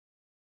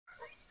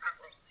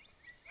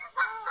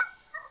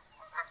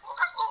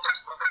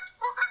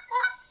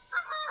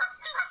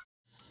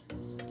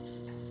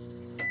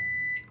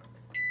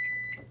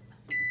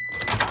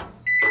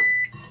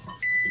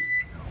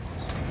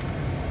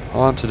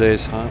On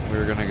today's hunt,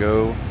 we're going to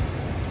go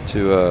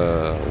to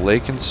a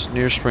lake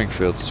near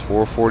Springfield. It's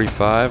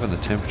 4:45 and the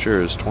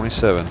temperature is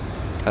 27.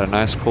 Had a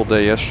nice cool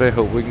day yesterday.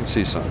 Hope we can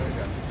see some.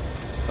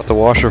 Got the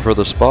washer for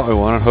the spot we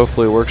wanted.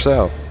 Hopefully it works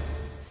out.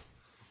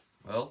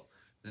 Well,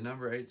 the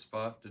number 8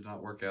 spot did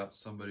not work out.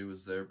 Somebody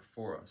was there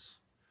before us,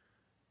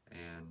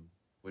 and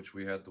which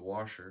we had the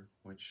washer,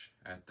 which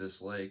at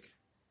this lake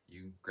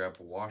you grab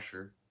a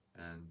washer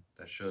and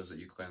that shows that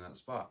you claim that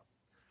spot.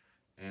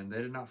 And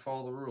they did not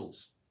follow the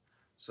rules.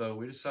 So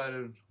we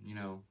decided, you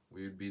know,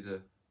 we would be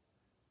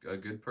a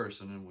good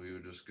person and we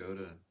would just go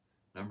to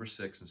number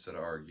 6 instead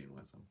of arguing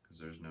with them, because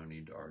there's no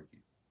need to argue.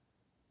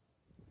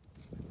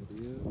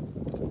 Video,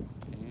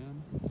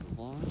 pan,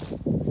 line,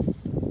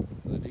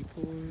 the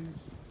decoys,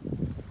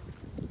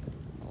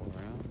 all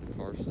around,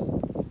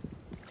 Carson.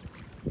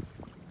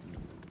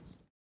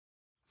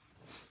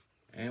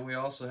 And we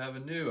also have a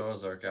new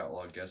Ozark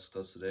Outlaw guest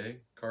with us today,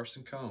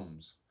 Carson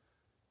Combs.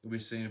 You'll be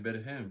seeing a bit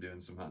of him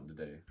doing some hunting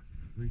today.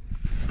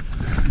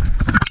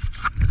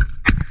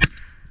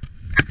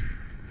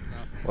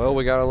 Well,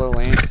 we got a little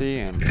antsy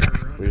and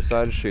we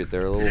decided to shoot.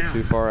 They're a little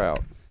too far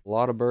out. A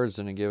lot of birds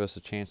didn't give us a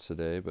chance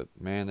today, but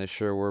man, they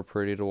sure were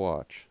pretty to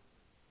watch.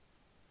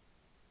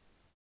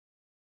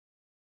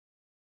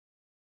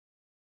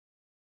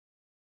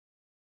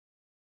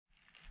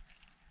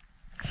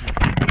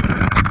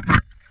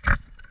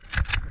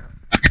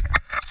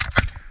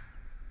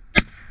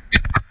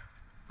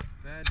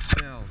 Bad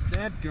shell.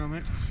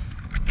 Dadgummit.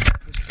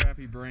 This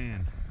crappy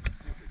brand.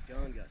 The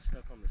gun got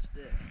stuck on the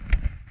stick.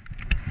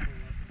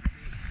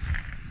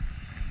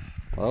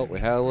 Well, we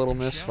had a little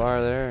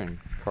misfire there, and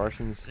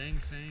Carson's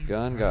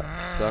gun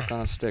got stuck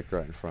on a stick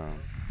right in front of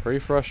him. Pretty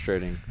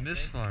frustrating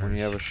when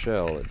you have a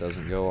shell that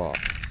doesn't go off.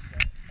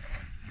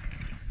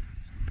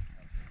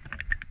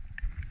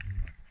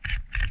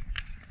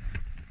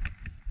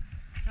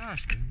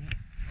 Gosh dang it.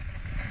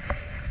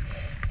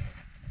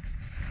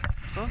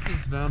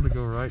 Something's bound to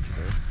go right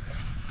today.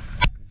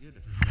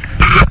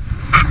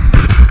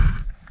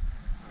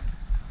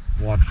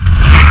 Watch.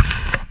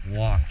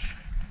 Watch.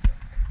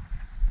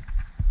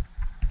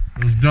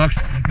 Those ducks.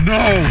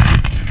 No!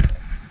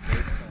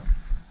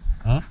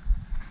 Huh?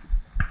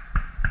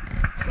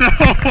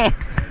 No!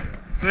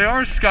 They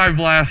are sky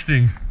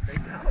blasting.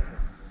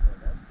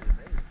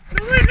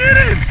 No, they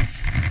didn't!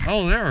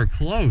 Oh, they are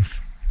close.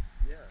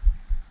 Yeah.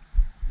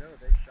 No,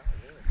 they shot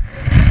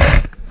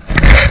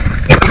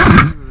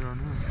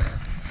one.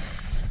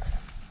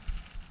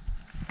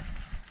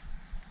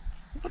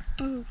 What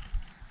the?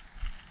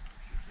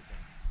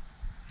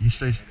 You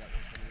stay.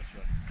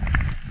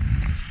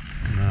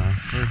 No,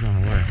 they're going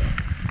away.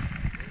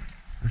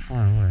 They're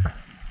flying away.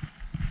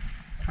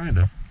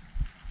 Kinda.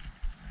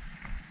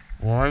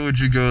 Why would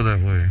you go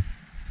that way?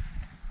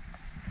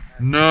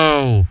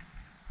 No!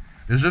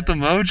 Is it the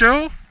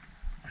mojo?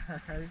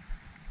 I'm gonna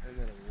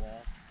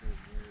walk for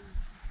words.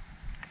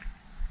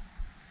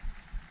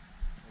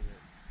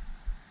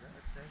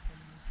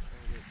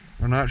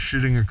 We're not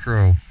shooting a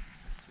crow.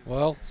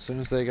 Well, as soon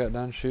as they got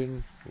done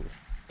shooting,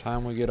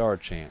 time we get our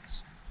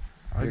chance.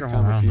 I Here got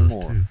come a few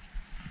more. Too.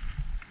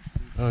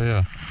 Oh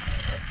yeah.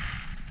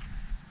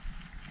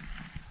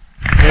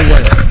 Oh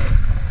wait.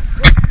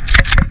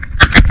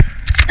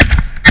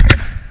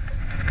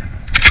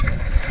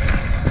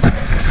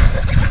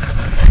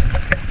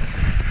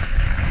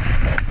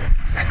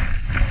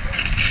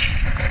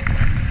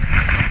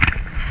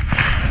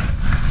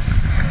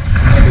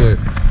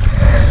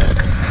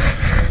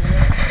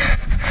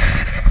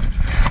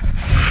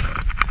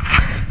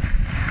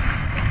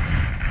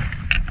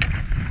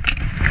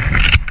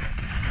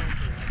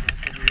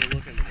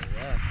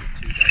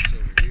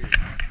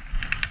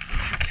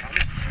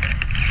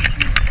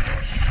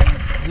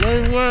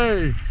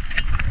 Way.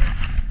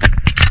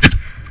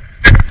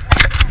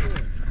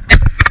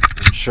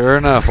 And sure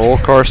enough,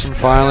 old Carson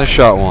finally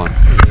shot one.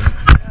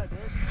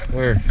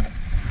 Where?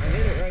 I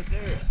hit it right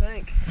there. It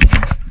sank. I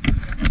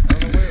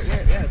don't know where it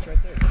went. Yeah, it's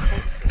right there.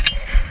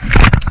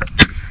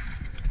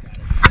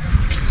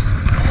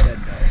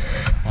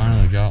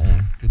 Finally got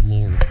one. Good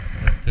lord.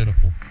 That's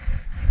pitiful.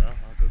 Well,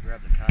 I'll go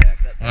grab the kayak.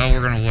 Well,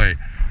 we're gonna wait.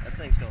 That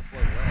thing's gonna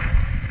float away.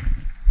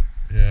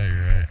 Yeah,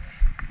 you're right.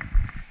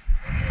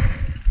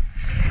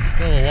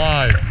 Still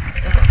alive.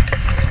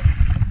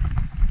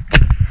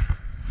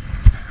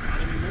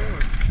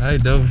 I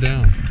dove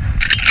down.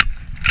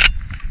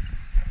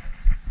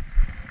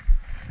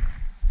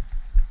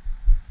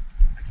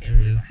 I can't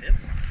believe I hit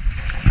one.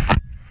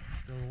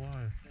 Still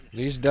alive.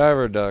 These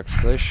diver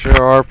ducks, they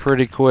sure are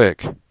pretty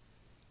quick.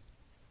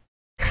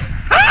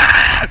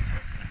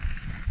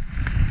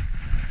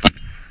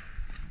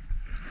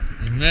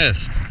 You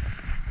missed.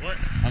 What?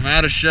 I'm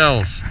out of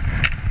shells.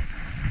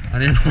 I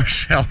need more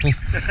shells.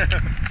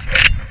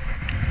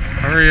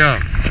 Hurry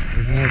up.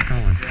 There's more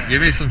coming. Yeah.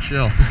 Give me some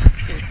shells.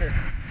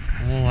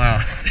 I'm all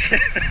out.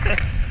 That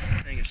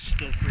thing is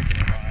still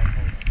freaking alive.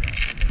 Oh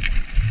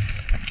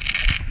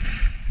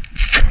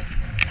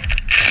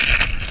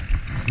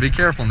my god. Be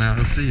careful now.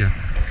 He'll see you.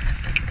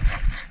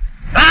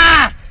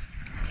 Ah!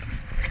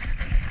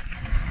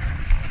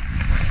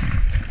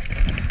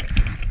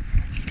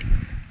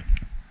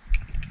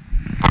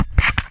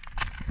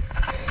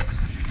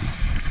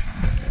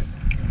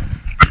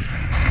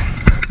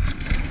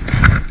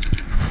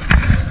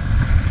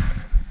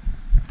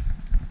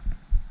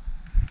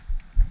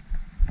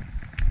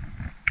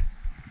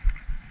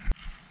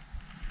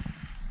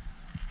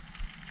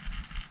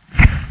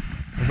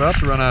 about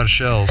to run out of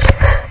shells.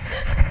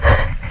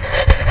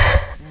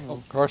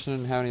 Well, Carson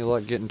didn't have any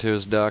luck getting to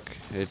his duck.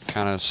 It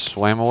kind of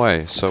swam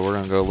away, so we're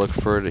going to go look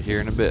for it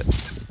here in a bit.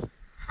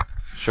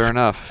 Sure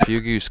enough, a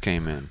few goose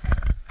came in.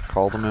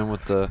 Called them in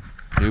with the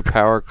new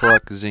Power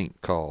Cluck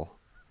Zinc call.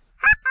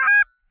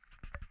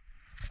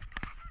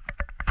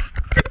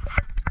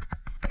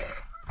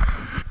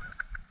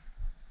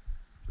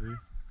 Three,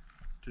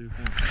 two,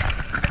 one.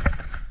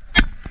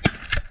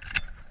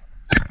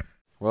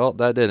 Well,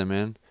 that did it,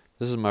 man.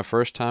 This is my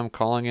first time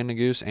calling in a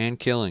goose and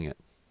killing it.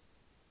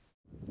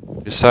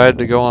 Decided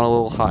to go on a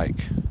little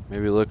hike.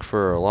 Maybe look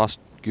for a lost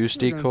goose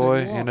decoy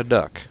and a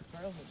duck.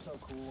 Trails are so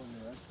cool when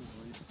the rest of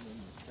the leaves in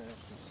the trash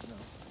and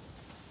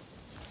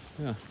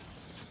snow. Yeah,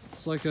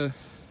 it's like a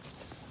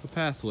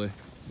pathway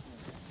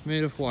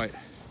made of white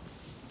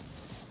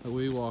that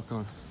we walk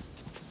on.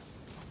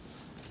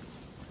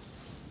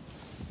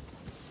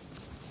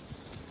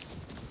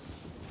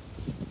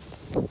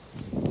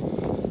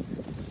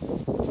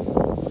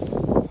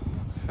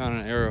 Found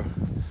an arrow.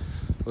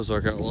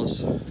 Ozark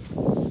Outlaws.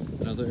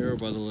 Another arrow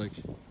by the lake.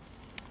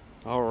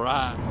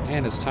 Alright.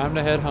 And it's time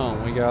to head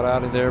home. We got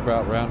out of there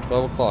about around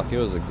 12 o'clock. It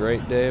was a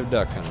great day of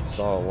duck hunting.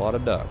 Saw a lot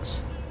of ducks.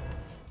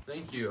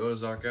 Thank you,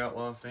 Ozark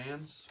Outlaw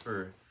fans,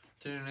 for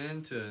tuning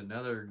in to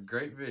another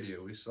great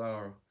video. We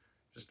saw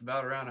just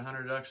about around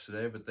 100 ducks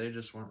today, but they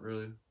just weren't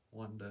really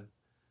wanting to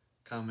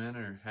come in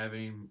or have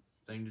anything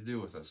to do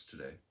with us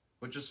today,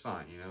 which is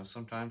fine. You know,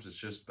 sometimes it's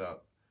just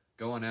about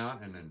going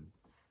out and then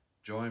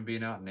enjoying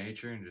being out in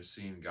nature and just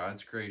seeing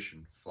God's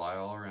creation fly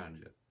all around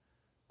you.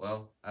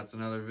 Well, that's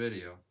another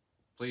video.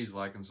 Please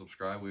like and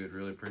subscribe. We would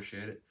really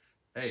appreciate it.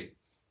 Hey,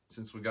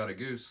 since we got a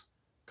goose,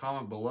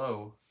 comment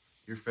below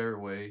your favorite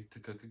way to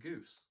cook a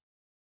goose.